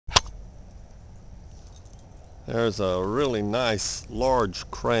There's a really nice large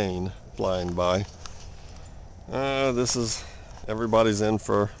crane flying by. This is everybody's in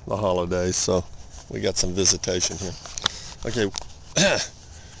for the holidays, so we got some visitation here. Okay,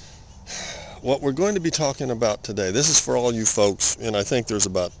 what we're going to be talking about today, this is for all you folks, and I think there's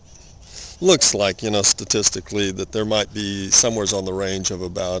about, looks like, statistically that there might be somewhere on the range of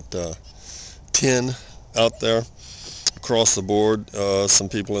about 10 out there across the board. Some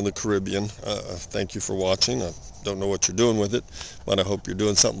people in the Caribbean. Thank you for watching. I don't know what you're doing with it, but I hope you're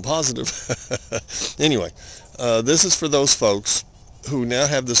doing something positive. Anyway, this is for those folks who now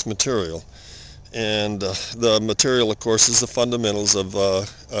have this material, and the material, of course, is the fundamentals of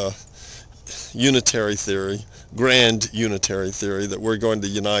unitary theory, grand unitary theory, that we're going to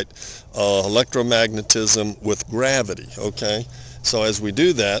unite electromagnetism with gravity. Okay, so as we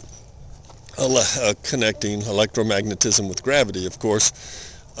do that, connecting electromagnetism with gravity, of course,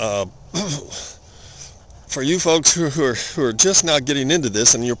 for you folks who are just now getting into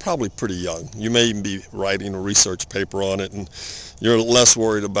this, and you're probably pretty young, you may even be writing a research paper on it, and you're less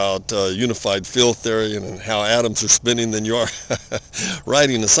worried about unified field theory and how atoms are spinning than you are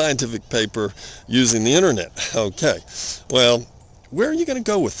writing a scientific paper using the internet. Okay, well, where are you going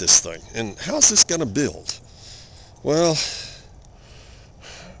to go with this thing, and how's this going to build? Well,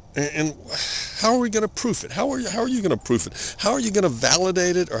 and how are we going to proof it? How are you going to proof it? How are you going to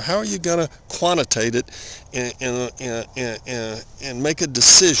validate it, or how are you going to quantitate it and make a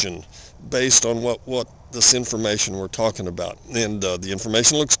decision based on what this information we're talking about? And the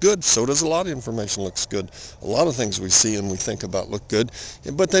information looks good. So does a lot of information looks good. A lot of things we see and we think about look good,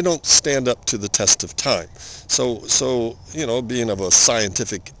 but they don't stand up to the test of time. So being of a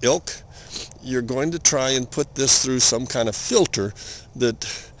scientific ilk, you're going to try and put this through some kind of filter that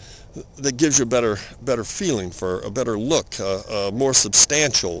gives you a better feeling, for a better look, more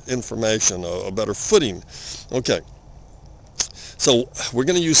substantial information, a better footing. Okay, so we're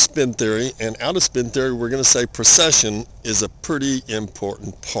going to use spin theory, and out of spin theory we're going to say precession is a pretty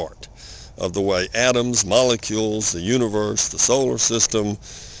important part of the way atoms, molecules, the universe, the solar system,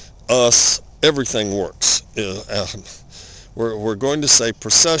 us, everything works. We're going to say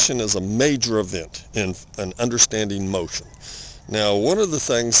precession is a major event in understanding motion. Now, one of the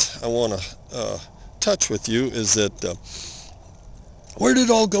things I want to touch with you is that where did it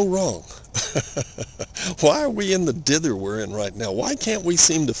all go wrong? Why are we in the dither we're in right now? Why can't we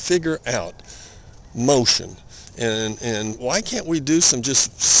seem to figure out motion? And why can't we do some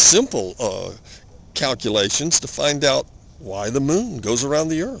just simple calculations to find out why the moon goes around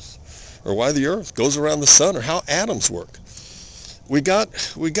the earth, or why the earth goes around the sun, or how atoms work? We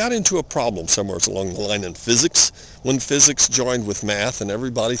got into a problem somewhere along the line in physics, when physics joined with math, and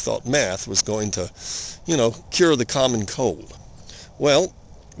everybody thought math was going to, cure the common cold. Well,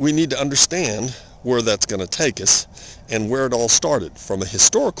 we need to understand where that's going to take us and where it all started. From a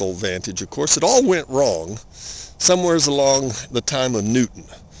historical vantage, of course, it all went wrong somewhere along the time of Newton.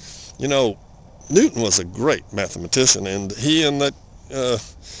 Newton was a great mathematician, and he and that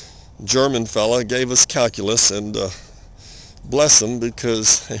German fella gave us calculus, and bless them,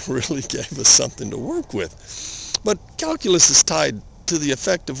 because they really gave us something to work with. But calculus is tied to the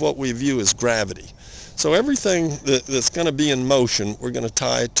effect of what we view as gravity. So everything that's going to be in motion, we're going to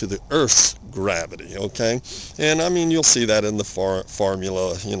tie to the Earth's gravity, okay? And I mean, you'll see that in the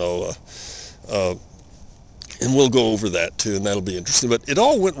formula, and we'll go over that too, and that'll be interesting. But it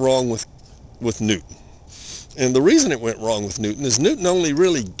all went wrong with Newton. And the reason it went wrong with Newton is Newton only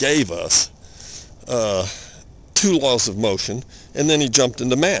really gave us two laws of motion, and then he jumped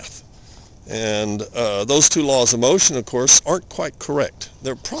into math. And those two laws of motion, of course, aren't quite correct.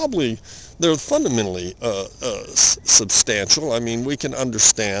 They're fundamentally substantial. I mean, we can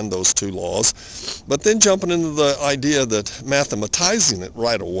understand those two laws, but then jumping into the idea that mathematizing it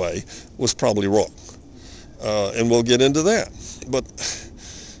right away was probably wrong. And we'll get into that. But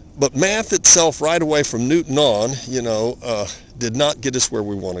math itself right away from Newton on, did not get us where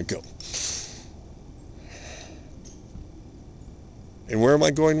we want to go. And where am I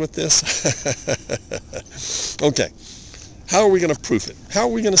going with this? Okay, how are we going to prove it? How are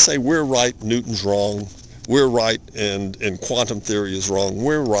we going to say we're right, Newton's wrong, we're right, and quantum theory is wrong,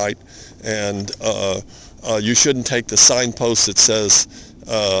 we're right, and you shouldn't take the signpost that says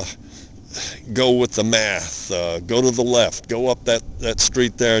go with the math, go to the left, go up that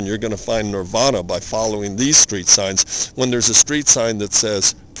street there, and you're going to find nirvana by following these street signs, when there's a street sign that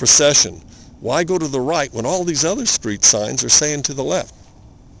says precession. Why go to the right when all these other street signs are saying to the left?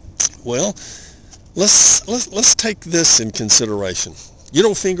 Well, let's take this in consideration.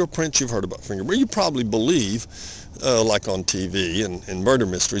 Fingerprints, you've heard about fingerprints. You probably believe, like on TV and murder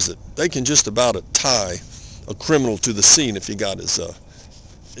mysteries, that they can just about tie a criminal to the scene if he got his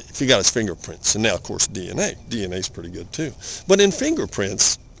fingerprints. And now, of course, DNA. DNA is pretty good too. But in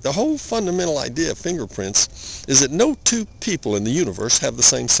fingerprints, the whole fundamental idea of fingerprints is that no two people in the universe have the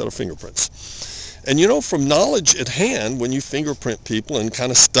same set of fingerprints. And you know, from knowledge at hand, when you fingerprint people and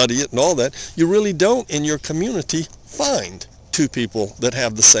kind of study it and all that, you really don't in your community find two people that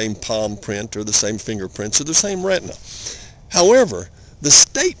have the same palm print or the same fingerprints or the same retina. However, the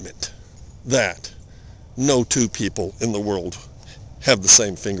statement that no two people in the world have the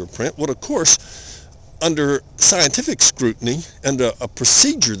same fingerprint would, of course, under scientific scrutiny and a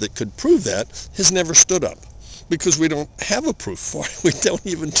procedure that could prove that, has never stood up, because we don't have a proof for it. We don't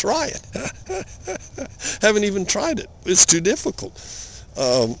even try it. Haven't even tried it. It's too difficult.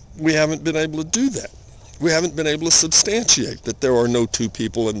 We haven't been able to do that. We haven't been able to substantiate that there are no two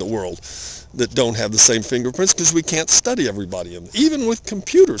people in the world that don't have the same fingerprints, because we can't study everybody. Even with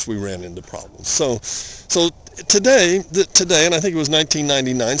computers, we ran into problems. So today, and I think it was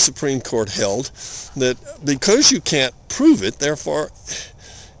 1999, Supreme Court held that because you can't prove it, therefore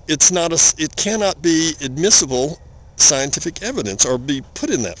it cannot be admissible scientific evidence or be put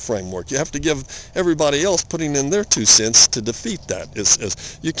in that framework. You have to give everybody else putting in their 2 cents to defeat that.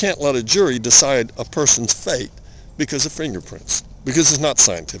 You can't let a jury decide a person's fate because of fingerprints, because it's not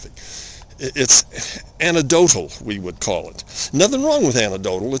scientific. It's anecdotal, we would call it. Nothing wrong with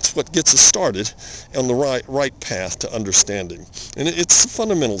anecdotal. It's what gets us started on the right path to understanding. And it's the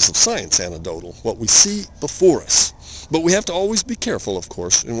fundamentals of science, anecdotal, what we see before us. But we have to always be careful, of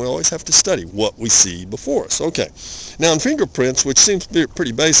course, and we always have to study what we see before us. Okay. Now in fingerprints, which seems to be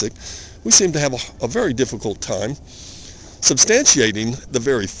pretty basic, we seem to have a very difficult time substantiating the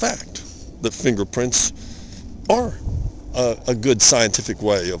very fact that fingerprints are a good scientific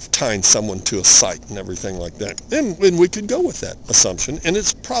way of tying someone to a site and everything like that. And we could go with that assumption, and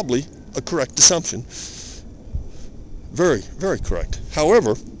it's probably a correct assumption. Very, very correct.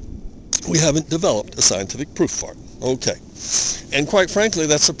 However, we haven't developed a scientific proof for it. Okay. And quite frankly,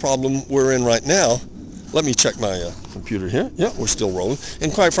 that's the problem we're in right now. Let me check my computer here. Yeah, we're still rolling.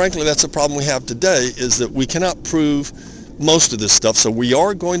 And quite frankly, that's the problem we have today, is that we cannot prove most of this stuff. So we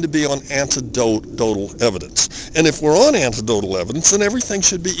are going to be on anecdotal evidence. And if we're on anecdotal evidence, then everything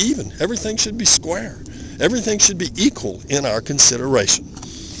should be even. Everything should be square. Everything should be equal in our consideration.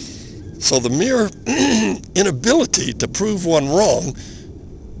 So the mere inability to prove one wrong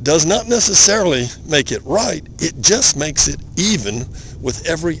does not necessarily make it right. It just makes it even with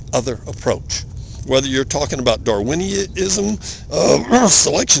every other approach. Whether you're talking about Darwinism,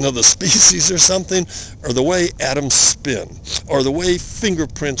 selection of the species or something, or the way atoms spin, or the way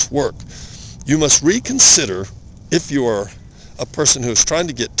fingerprints work, you must reconsider, if you are a person who is trying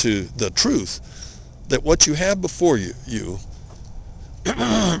to get to the truth, that what you have before you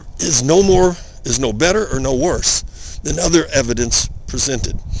is no better or no worse than other evidence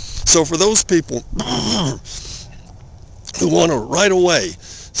presented. So for those people who want to right away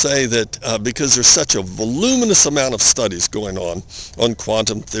say that because there's such a voluminous amount of studies going on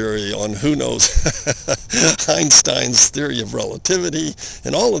quantum theory, on who knows Einstein's theory of relativity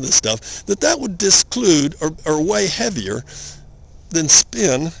and all of this stuff, that would disclude or weigh heavier than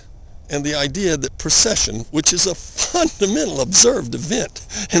spin and the idea that precession, which is a fundamental observed event,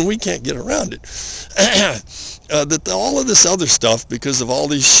 and we can't get around it, that all of this other stuff, because of all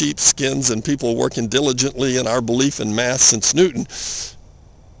these sheepskins and people working diligently in our belief in math since Newton,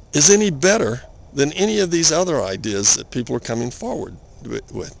 is any better than any of these other ideas that people are coming forward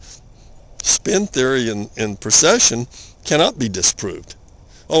with. Spin theory and precession cannot be disproved.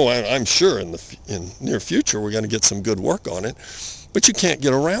 Oh, I'm sure in near future we're going to get some good work on it, but you can't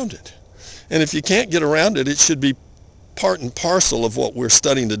get around it. And if you can't get around it, it should be part and parcel of what we're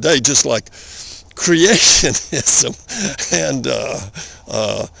studying today, just like creationism and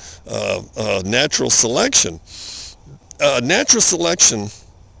natural selection. Natural selection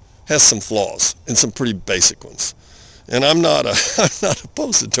has some flaws, and some pretty basic ones. And I'm not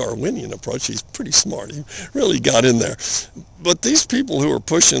opposed to the Darwinian approach. He's pretty smart. He really got in there. But these people who are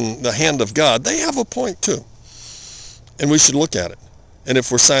pushing the hand of God, they have a point too. And we should look at it. And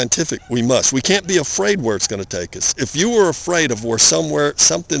if we're scientific, we must. We can't be afraid where it's going to take us. If you were afraid of where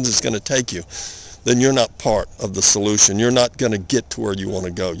something is going to take you, then you're not part of the solution. You're not going to get to where you want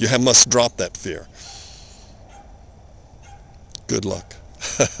to go. You must drop that fear. Good luck.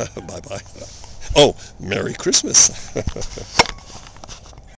 Bye-bye. Oh, Merry Christmas.